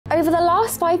Over the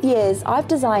last 5 years, I've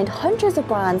designed hundreds of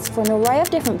brands for an array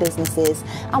of different businesses,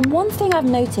 and one thing I've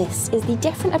noticed is the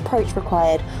different approach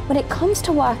required when it comes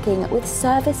to working with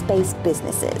service-based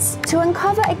businesses. To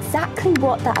uncover exactly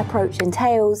what that approach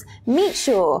entails, meet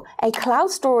Sure, a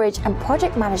cloud storage and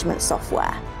project management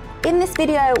software. In this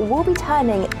video, we'll be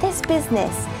turning this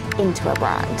business into a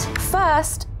brand.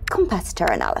 First, competitor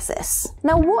analysis.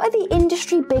 Now, what are the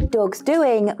industry big dogs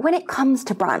doing when it comes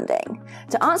to branding?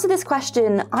 To answer this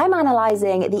question, I'm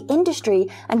analyzing the industry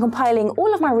and compiling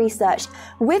all of my research.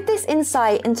 With this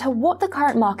insight into what the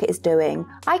current market is doing,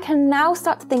 I can now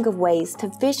start to think of ways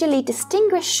to visually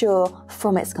distinguish Sure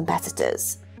from its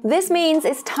competitors. This means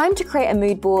it's time to create a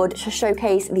mood board to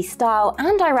showcase the style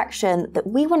and direction that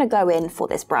we want to go in for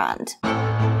this brand.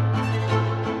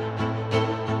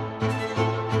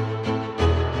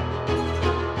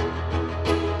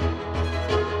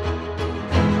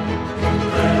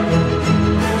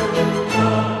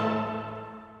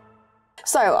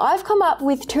 So I've come up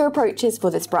with two approaches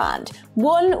for this brand.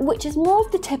 One which is more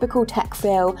of the typical tech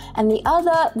feel, and the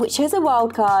other which is a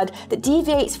wildcard that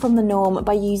deviates from the norm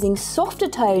by using softer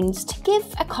tones to give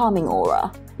a calming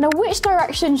aura. Now, which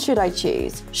direction should I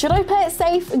choose? Should I play it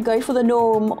safe and go for the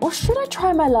norm, or should I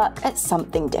try my luck at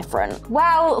something different?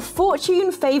 Well,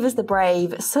 fortune favours the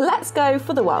brave, so let's go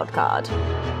for the wildcard.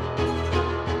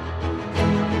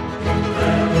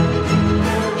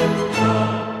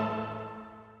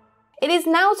 It is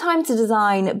now time to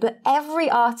design, but every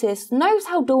artist knows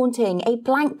how daunting a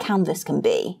blank canvas can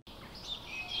be.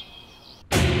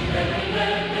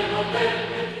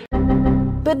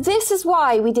 But this is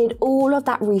why we did all of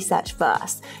that research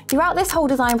first. Throughout this whole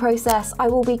design process, I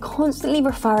will be constantly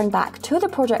referring back to the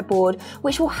project board,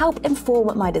 which will help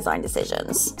inform my design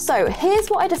decisions. So here's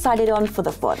what I decided on for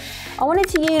the font. I wanted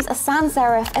to use a sans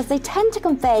serif as they tend to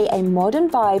convey a modern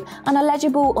vibe and are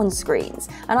legible on screens.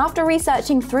 And after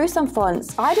researching through some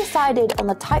fonts, I decided on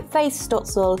the typeface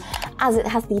Stotzel as it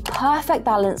has the perfect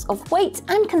balance of weight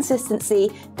and consistency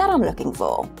that I'm looking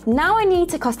for. Now I need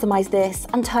to customize this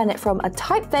and turn it from a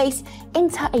typeface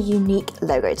into a unique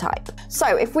logo type.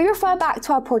 So if we refer back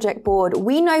to our project board,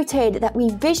 we noted that we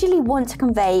visually want to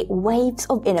convey waves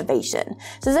of innovation.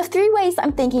 So there's 3 ways that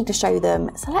I'm thinking to show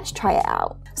them, so let's try it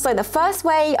out. So the first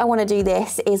way I want to do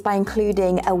this is by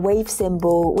including a wave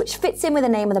symbol, which fits in with the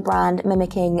name of the brand,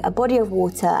 mimicking a body of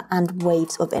water and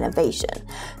waves of innovation.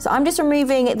 So I'm just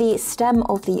removing the stem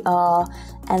of the R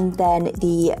and then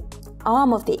the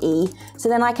arm of the E, so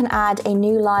then I can add a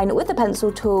new line with the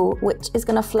pencil tool, which is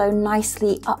going to flow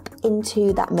nicely up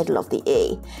into that middle of the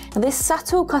E. Now, this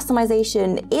subtle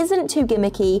customization isn't too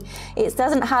gimmicky. It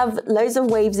doesn't have loads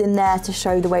of waves in there to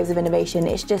show the waves of innovation.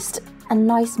 It's just a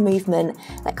nice movement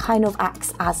that kind of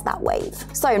acts as that wave.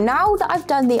 So now that I've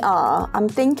done the R, I'm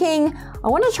thinking I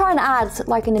want to try and add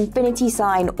like an infinity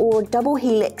sign or a double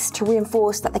helix to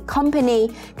reinforce that the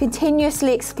company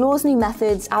continuously explores new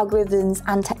methods, algorithms,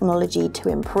 and technology to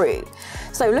improve.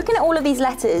 So looking at all of these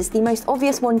letters, the most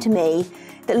obvious one to me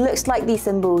that looks like these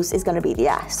symbols is going to be the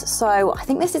S. So I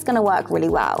think this is going to work really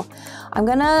well. I'm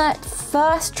going to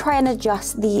first try and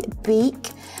adjust the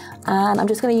beak, and I'm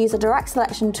just going to use a direct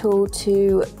selection tool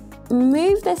to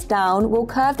move this down. We'll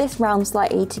curve this round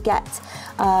slightly to get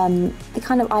the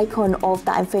kind of icon of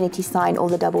that infinity sign or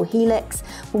the double helix.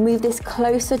 We'll move this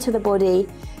closer to the body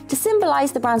to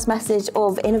symbolize the brand's message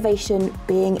of innovation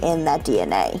being in their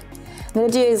DNA. I'm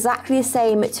going to do exactly the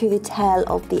same to the tail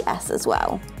of the S as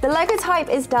well. The logo type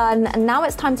is done, and now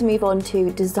it's time to move on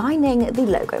to designing the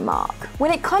logo mark. When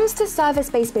it comes to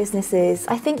service-based businesses,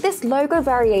 I think this logo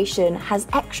variation has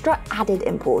extra added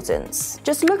importance.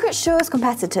 Just look at Sure's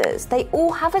competitors. They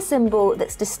all have a symbol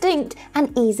that's distinct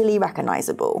and easily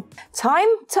recognizable. Time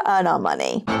to earn our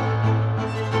money.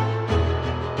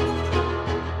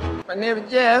 My name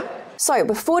is Jeff. So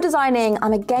before designing,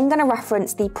 I'm again going to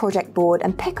reference the project board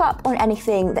and pick up on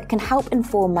anything that can help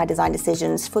inform my design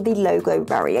decisions for the logo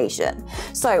variation.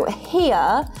 So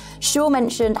here, Sure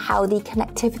mentioned how the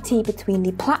connectivity between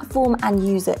the platform and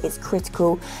user is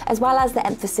critical, as well as the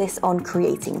emphasis on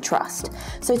creating trust.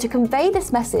 So to convey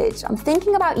this message, I'm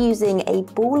thinking about using a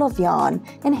ball of yarn,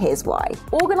 and here's why.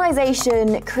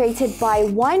 Organization created by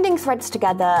winding threads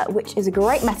together, which is a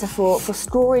great metaphor for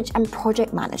storage and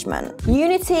project management.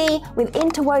 Unity with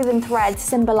interwoven threads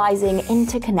symbolizing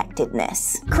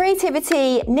interconnectedness.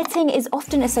 Creativity, knitting is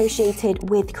often associated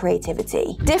with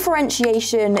creativity.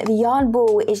 Differentiation, the yarn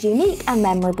ball is unique and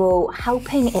memorable,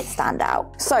 helping it stand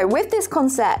out. So with this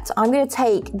concept, I'm going to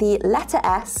take the letter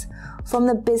S, from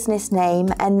the business name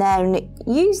and then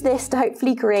use this to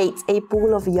hopefully create a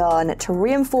ball of yarn to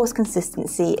reinforce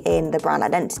consistency in the brand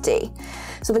identity.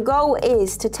 So the goal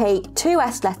is to take two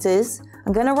S letters,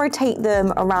 I'm going to rotate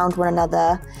them around one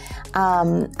another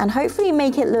and hopefully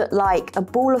make it look like a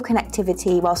ball of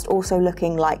connectivity whilst also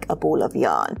looking like a ball of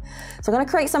yarn. So I'm going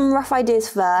to create some rough ideas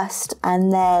first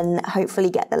and then hopefully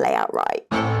get the layout right.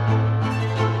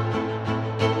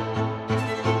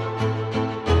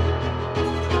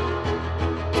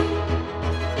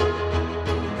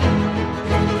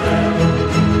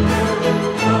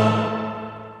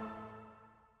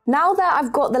 Now that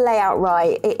I've got the layout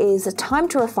right, it is time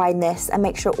to refine this and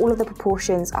make sure all of the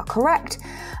proportions are correct.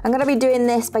 I'm going to be doing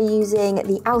this by using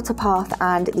the outer path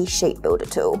and the shape builder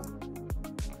tool.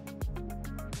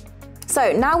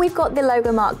 So now we've got the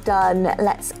logo mark done,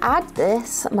 let's add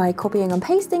this by copying and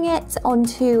pasting it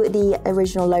onto the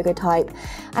original logo type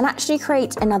and actually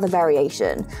create another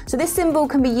variation. So this symbol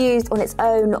can be used on its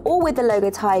own or with the logo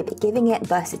type, giving it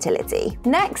versatility.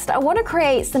 Next, I want to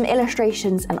create some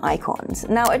illustrations and icons.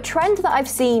 Now, a trend that I've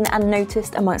seen and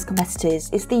noticed amongst competitors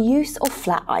is the use of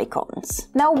flat icons.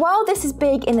 Now, while this is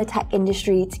big in the tech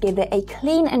industry to give it a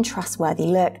clean and trustworthy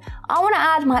look, I want to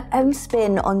add my own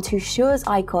spin onto Shure's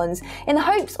icons in the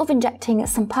hopes of injecting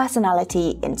some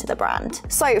personality into the brand.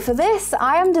 So for this,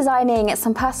 I am designing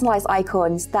some personalized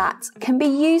icons that can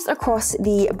be used across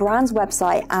the brand's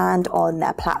website and on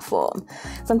their platform.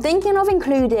 So I'm thinking of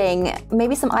including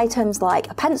maybe some items like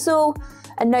a pencil,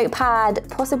 a notepad,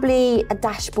 possibly a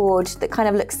dashboard that kind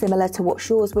of looks similar to what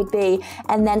Shure's would be,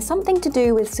 and then something to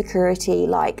do with security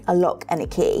like a lock and a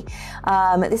key.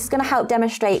 This is going to help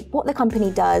demonstrate what the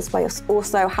company does by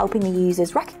also helping the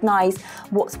users recognize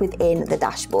what's within the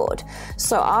dashboard.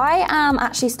 So I am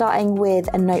actually starting with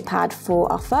a notepad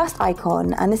for our first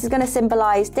icon, and this is going to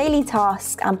symbolize daily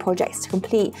tasks and projects to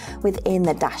complete within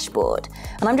the dashboard.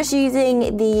 And I'm just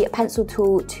using the pencil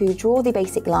tool to draw the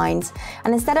basic lines,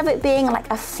 and instead of it being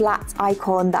like a flat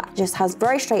icon that just has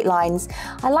very straight lines,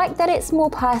 I like that it's more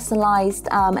personalized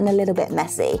and a little bit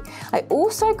messy. I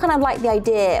also kind of like the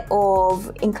idea of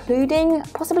including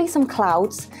possibly some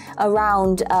clouds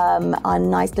around our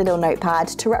nice little notepad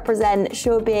to represent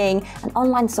Shure being an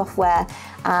online software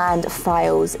and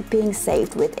files being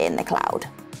saved within the cloud.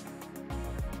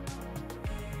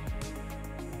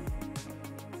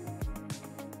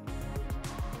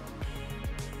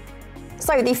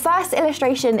 So the first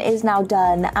illustration is now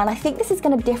done, and I think this is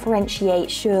going to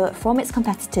differentiate Shure from its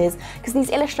competitors because these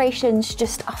illustrations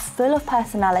just are full of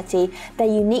personality, they're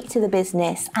unique to the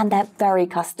business, and they're very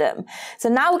custom. So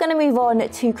now we're going to move on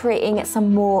to creating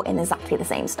some more in exactly the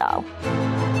same style.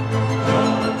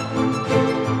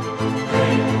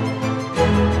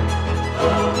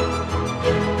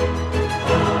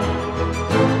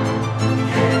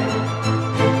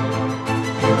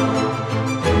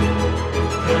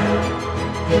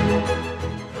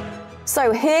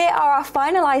 So here are our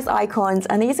finalized icons,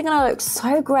 and these are going to look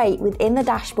so great within the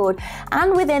dashboard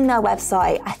and within their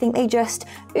website. I think they just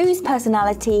ooze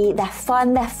personality, they're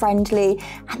fun, they're friendly,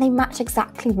 and they match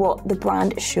exactly what the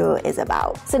brand Shure is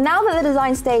about. So now that the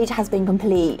design stage has been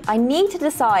complete, I need to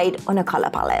decide on a color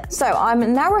palette. So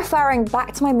I'm now referring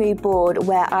back to my mood board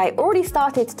where I already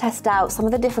started to test out some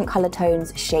of the different color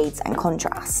tones, shades, and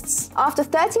contrasts. After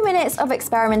 30 minutes of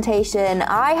experimentation,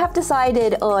 I have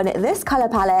decided on this color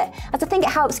palette as I think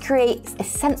it helps create a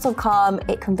sense of calm,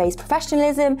 it conveys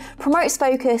professionalism, promotes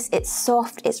focus, it's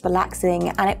soft, it's relaxing,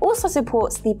 and it also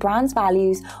supports the brand's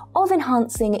values of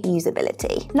enhancing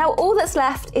usability. Now all that's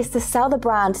left is to sell the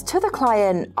brand to the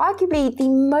client, arguably the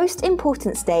most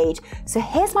important stage, so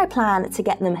here's my plan to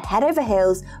get them head over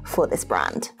heels for this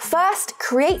brand. First,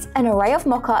 create an array of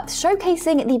mock-ups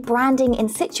showcasing the branding in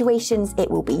situations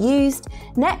it will be used.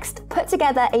 Next, put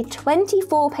together a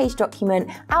 24-page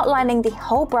document outlining the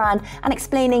whole brand and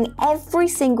explaining every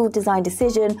single design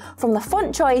decision from the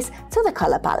font choice to the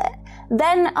color palette.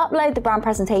 Then upload the brand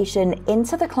presentation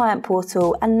into the client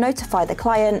portal and notify the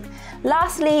client.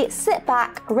 Lastly, sit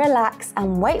back, relax,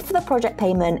 and wait for the project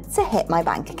payment to hit my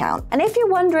bank account. And if you're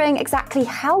wondering exactly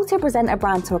how to present a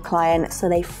brand to a client so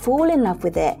they fall in love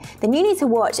with it, then you need to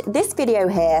watch this video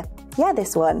here. Yeah,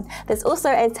 this one. There's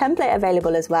also a template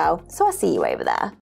available as well, so I'll see you over there.